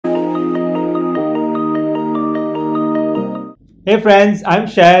Hey friends, I'm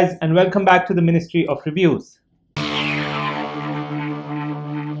Shaz and welcome back to the Ministry of Reviews.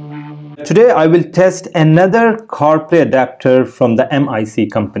 Today I will test another CarPlay adapter from the M.I.C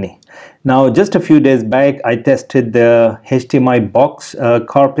company. Now just a few days back I tested the HDMI box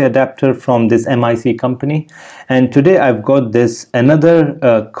CarPlay adapter from this M.I.C company, and today I've got this another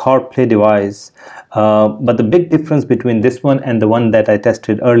CarPlay device, but the big difference between this one and the one that I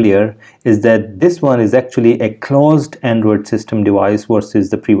tested earlier is that this one is actually a closed Android system device versus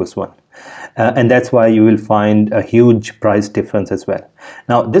the previous one. And that's why you will find a huge price difference as well.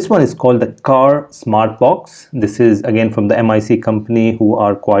 Now this one is called the Car Smart Box. This is again from the M.I.C company, who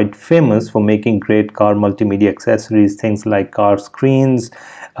are quite famous for making great car multimedia accessories, things like car screens,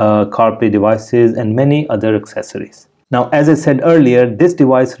 CarPlay devices and many other accessories. Now as I said earlier, this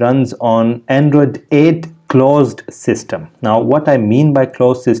device runs on Android 8 closed system. Now what I mean by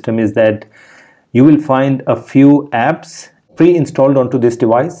closed system is that you will find a few apps pre-installed onto this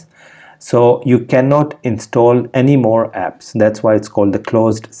device. So you cannot install any more apps. That's why it's called the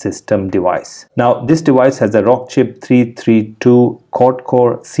closed system device. Now this device has a Rockchip 332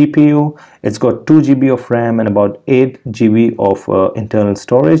 quad-core CPU. It's got 2 GB of RAM and about 8 GB of internal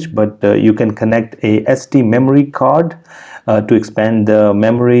storage, but you can connect a SD memory card to expand the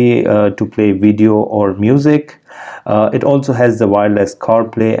memory to play video or music. It also has the wireless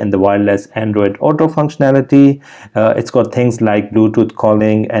CarPlay and the wireless Android Auto functionality. It's got things like Bluetooth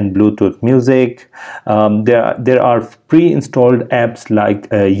calling and Bluetooth music. There are pre-installed apps like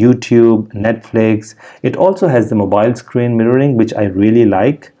YouTube, Netflix. It also has the mobile screen mirroring, which I really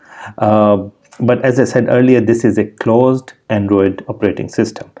like. But as I said earlier, this is a closed Android operating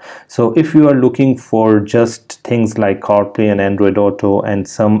system. So if you are looking for just things like CarPlay and Android Auto and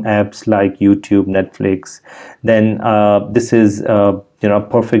some apps like YouTube, Netflix, then this is a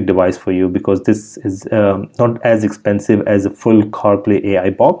perfect device for you, because this is not as expensive as a full CarPlay AI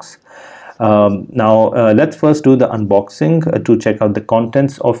box. Now let's first do the unboxing to check out the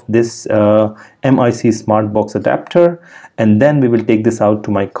contents of this M.I.C smart box adapter, and then we will take this out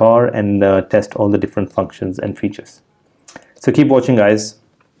to my car and test all the different functions and features. So keep watching, guys.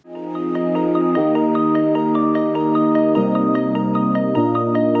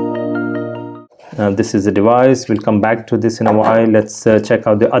 This is the device. We'll come back to this in a while. Let's check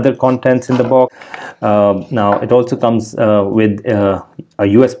out the other contents in the box. Now it also comes with a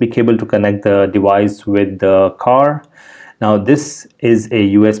USB cable to connect the device with the car. Now this is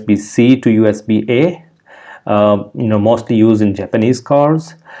a USB-C to USB-A, mostly used in Japanese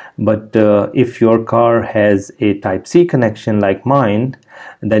cars. But if your car has a Type-C connection like mine,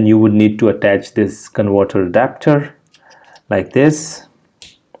 then you would need to attach this converter adapter like this.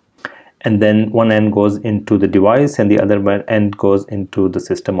 And then one end goes into the device and the other end goes into the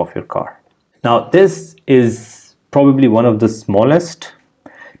system of your car. Now this is probably one of the smallest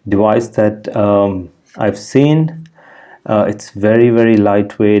device that I've seen. It's very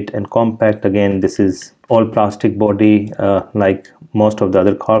lightweight and compact. Again, this is all plastic body like most of the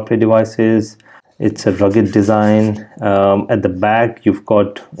other CarPlay devices. It's a rugged design. At the back you've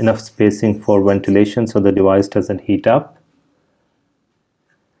got enough spacing for ventilation so the device doesn't heat up.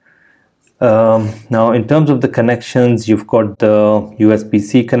 Now in terms of the connections, you've got the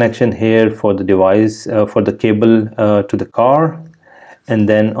USB-C connection here for the device, for the cable to the car, and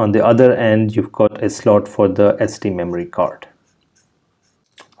then on the other end you've got a slot for the SD memory card.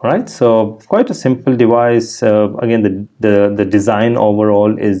 Alright, so quite a simple device. Again, the design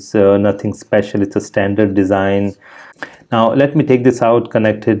overall is nothing special. It's a standard design. Now let me take this out,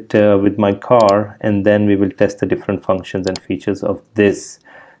 connect it with my car, and then we will test the different functions and features of this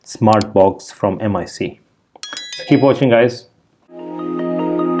smart box from M.I.C. Keep watching, guys.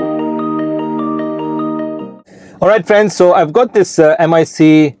 Alright friends, so I've got this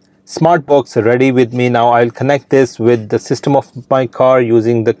M.I.C smart box ready with me. Now I'll connect this with the system of my car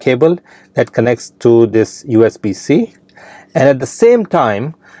using the cable that connects to this USB-C, and at the same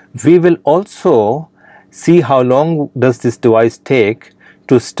time we will also see how long does this device take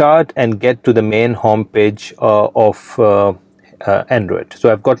to start and get to the main home page of Android.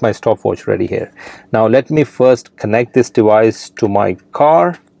 So I've got my stopwatch ready here. Now let me first connect this device to my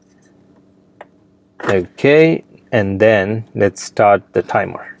car. Okay, and then let's start the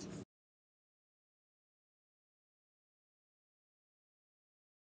timer.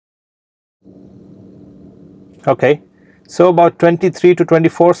 Okay, so about 23 to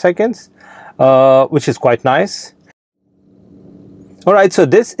 24 seconds, which is quite nice. Alright, so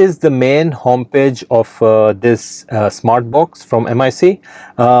this is the main homepage of this smart box from M.I.C.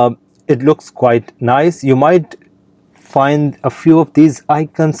 It looks quite nice. You might find a few of these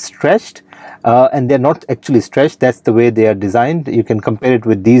icons stretched, and they're not actually stretched. That's the way they are designed. You can compare it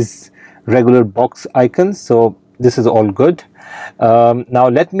with these regular box icons. So this is all good. Now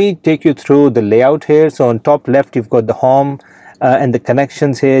let me take you through the layout here. So on top left you've got the home and the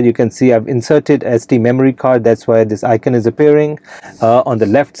connections. Here you can see I've inserted SD memory card, that's why this icon is appearing. On the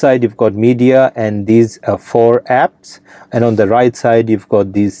left side you've got media and these 4 apps, and on the right side you've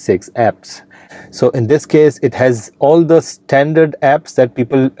got these 6 apps. So in this case it has all the standard apps that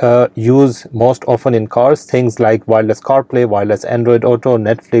people use most often in cars, things like wireless CarPlay, wireless Android Auto,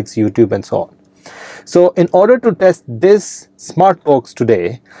 Netflix, YouTube and so on. So in order to test this smart box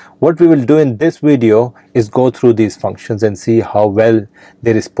today, what we will do in this video is go through these functions and see how well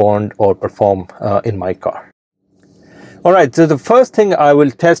they respond or perform in my car. Alright, so the first thing I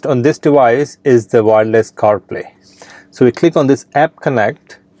will test on this device is the wireless CarPlay. So we click on this app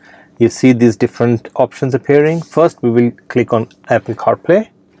connect. You see these different options appearing. First we will click on Apple CarPlay.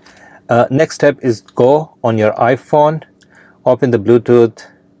 Next step is go on your iPhone, open the Bluetooth,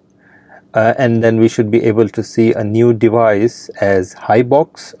 and then we should be able to see a new device as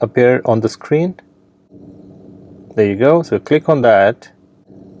Hibox appear on the screen. There you go. So click on that,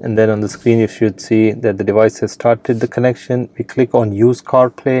 and then on the screen you should see that the device has started the connection. We click on use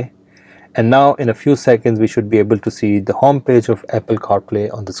CarPlay, and now in a few seconds we should be able to see the home page of Apple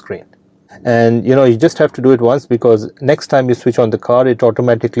CarPlay on the screen. And you know, you just have to do it once, because next time you switch on the car it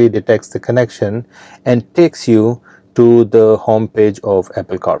automatically detects the connection and takes you to the home page of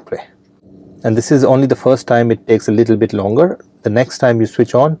Apple CarPlay. And this is only the first time, it takes a little bit longer. The next time you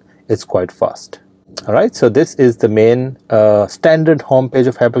switch on, it's quite fast. Alright, so this is the main standard home page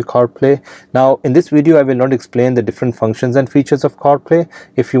of Apple CarPlay. Now in this video I will not explain the different functions and features of CarPlay.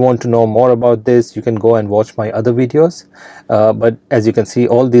 If you want to know more about this, you can go and watch my other videos. But as you can see,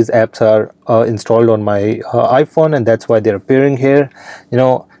 all these apps are installed on my iPhone, and that's why they're appearing here. You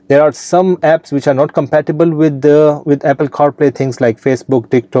know, there are some apps which are not compatible with Apple CarPlay, things like Facebook,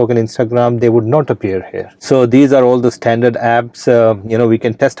 TikTok and Instagram. They would not appear here. So these are all the standard apps. You know, we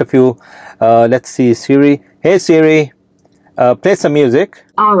can test a few. Let's see, Siri. Hey Siri, play some music.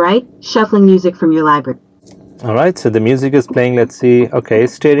 Alright, shuffling music from your library. Alright, so the music is playing. Let's see. Okay,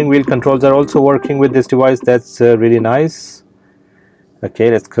 steering wheel controls are also working with this device. That's really nice.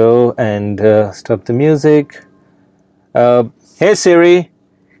 Okay, let's go and stop the music. Hey Siri,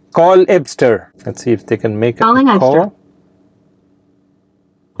 call Ibster. Let's see if they can make a call.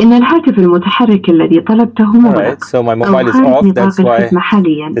 إن الهاتف المتحرك الذي طلبته مغلق. Alright, so my mobile is off. That's why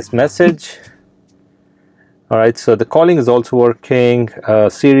this message. Alright, so the calling is also working.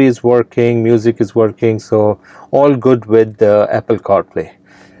 Siri is working. Music is working. So all good with the Apple CarPlay.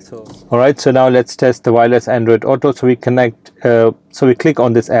 Alright, so now let's test the wireless Android Auto. So we connect. So we click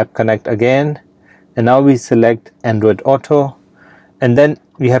on this app connect again, and now we select Android Auto, and then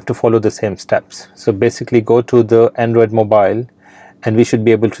we have to follow the same steps. So basically go to the Android mobile, and we should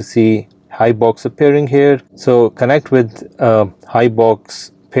be able to see Hibox appearing here. So connect with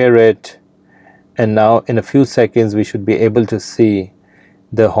Hibox, pair it, and now in a few seconds we should be able to see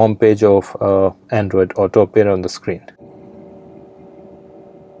the home page of Android Auto appear on the screen.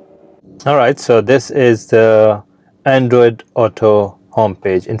 Alright, so this is the Android Auto home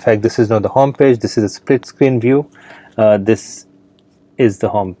page. In fact, this is not the home page, this is a split screen view. This is the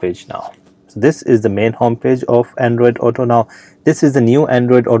home page now. So this is the main home page of Android Auto. Now this is the new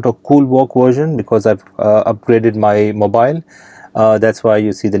Android Auto Cool Walk version, because I've upgraded my mobile. That's why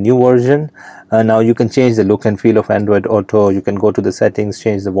you see the new version. Now you can change the look and feel of Android Auto. You can go to the settings,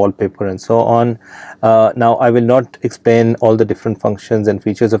 change the wallpaper and so on. Now I will not explain all the different functions and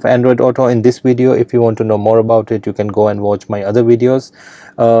features of Android Auto in this video. If you want to know more about it, you can go and watch my other videos.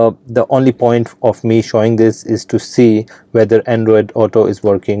 The only point of me showing this is to see whether Android Auto is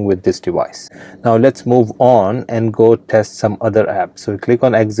working with this device. Now let's move on and go test some other apps. So we click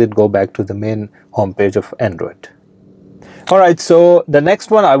on exit, go back to the main homepage of Android. Alright, so the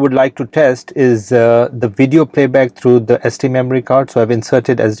next one I would like to test is the video playback through the SD memory card. So I've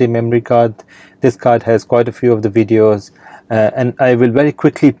inserted SD memory card. This card has quite a few of the videos, and I will very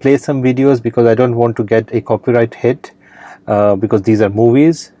quickly play some videos because I don't want to get a copyright hit, because these are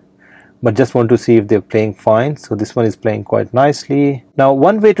movies, but just want to see if they're playing fine. So this one is playing quite nicely. Now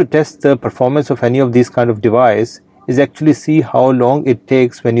one way to test the performance of any of these kind of device is actually see how long it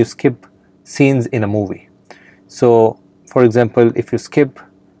takes when you skip scenes in a movie. So for example, if you skip,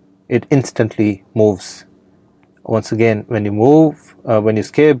 it instantly moves. Once again, when you move, when you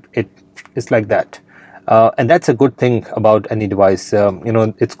skip, it's like that. And that's a good thing about any device. You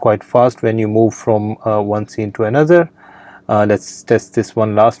know, it's quite fast when you move from one scene to another. Let's test this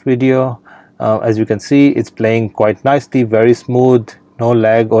one last video. As you can see, it's playing quite nicely, very smooth, no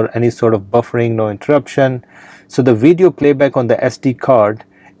lag or any sort of buffering, no interruption. So the video playback on the SD card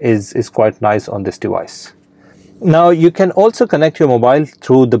is quite nice on this device. Now you can also connect your mobile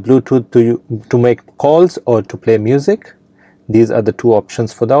through the Bluetooth to make calls or to play music. These are the two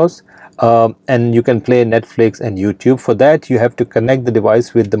options for those. And you can play Netflix and YouTube. For that you have to connect the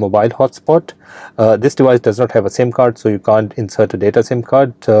device with the mobile hotspot. This device does not have a SIM card, so you can't insert a data SIM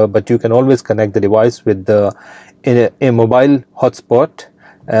card, but you can always connect the device with a mobile hotspot,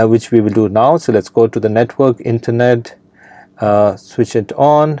 which we will do now. So let's go to the network, internet, switch it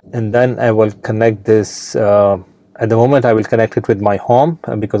on, and then I will connect this. At the moment I will connect it with my home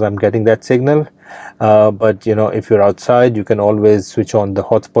because I'm getting that signal, but you know, if you're outside you can always switch on the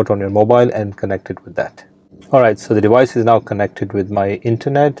hotspot on your mobile and connect it with that. Alright, so the device is now connected with my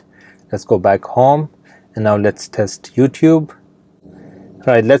internet. Let's go back home, and now let's test YouTube.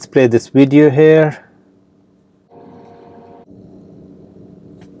 Alright, let's play this video here.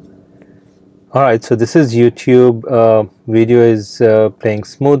 Alright, so this is YouTube. Video is playing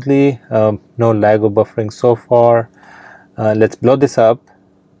smoothly, no lag or buffering so far. Let's blow this up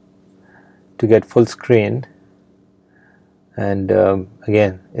to get full screen, and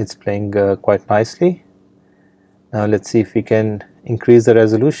again it's playing quite nicely. Now let's see if we can increase the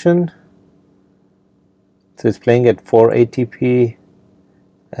resolution. So it's playing at 480p,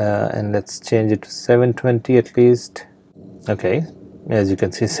 and let's change it to 720 at least. Okay, as you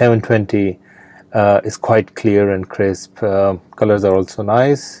can see, 720 is quite clear and crisp. Colors are also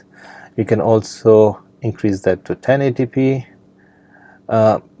nice. We can also increase that to 1080p,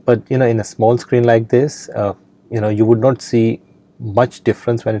 but you know, in a small screen like this, you know, you would not see much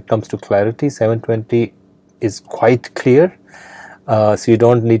difference when it comes to clarity. 720 is quite clear, so you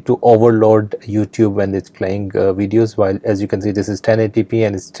don't need to overload YouTube when it's playing videos, while as you can see this is 1080p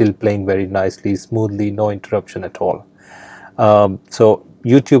and it's still playing very nicely, smoothly, no interruption at all. So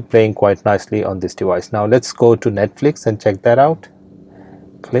YouTube playing quite nicely on this device. Now let's go to Netflix and check that out.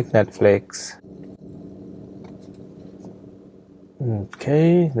 Click Netflix.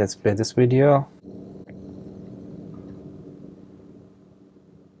 Okay, let's play this video.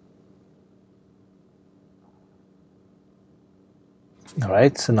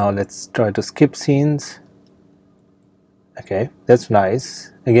 Alright, so now let's try to skip scenes. Okay, that's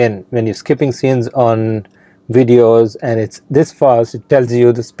nice. Again, when you're skipping scenes on videos and it's this fast, it tells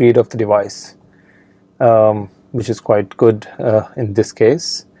you the speed of the device, which is quite good in this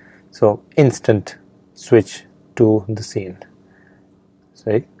case. So instant switch to the scene,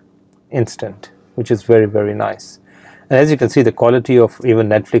 say instant, which is very, very nice. And as you can see, the quality of even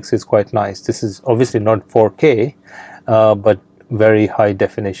Netflix is quite nice. This is obviously not 4K, but very high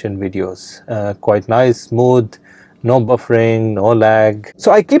definition videos, quite nice, smooth, no buffering, no lag.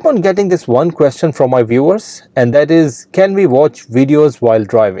 So I keep on getting this one question from my viewers, and that is, can we watch videos while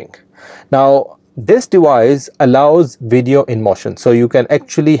driving? Now this device allows video in motion, so you can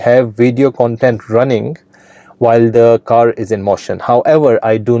actually have video content running while the car is in motion. However,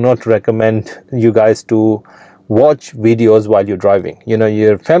 I do not recommend you guys to watch videos while you're driving. You know,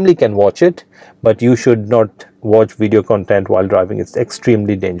 your family can watch it, but you should not watch video content while driving. It's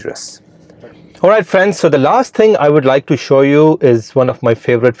extremely dangerous. Alright friends, so the last thing I would like to show you is one of my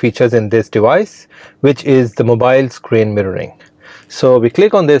favorite features in this device, which is the mobile screen mirroring. So we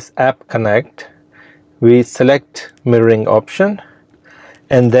click on this app connect, we select mirroring option,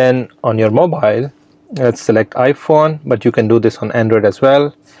 and then on your mobile, let's select iPhone, but you can do this on Android as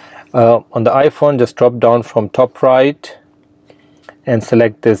well. On the iPhone, just drop down from top right and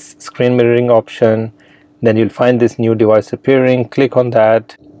select this screen mirroring option. Then you'll find this new device appearing, click on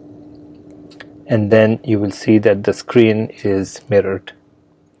that, and then you will see that the screen is mirrored.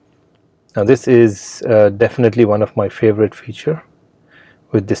 Now this is definitely one of my favorite features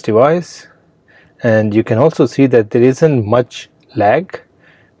with this device, and you can also see that there isn't much lag,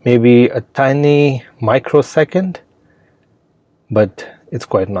 maybe a tiny microsecond, but it's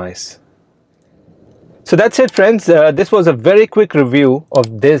quite nice. So that's it friends, this was a very quick review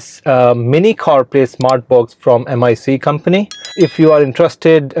of this mini CarPlay smart box from M.I.C company. If you are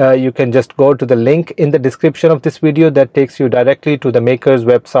interested, you can just go to the link in the description of this video that takes you directly to the maker's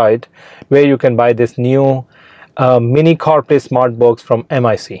website, where you can buy this new mini CarPlay smart box from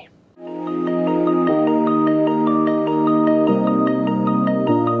M.I.C.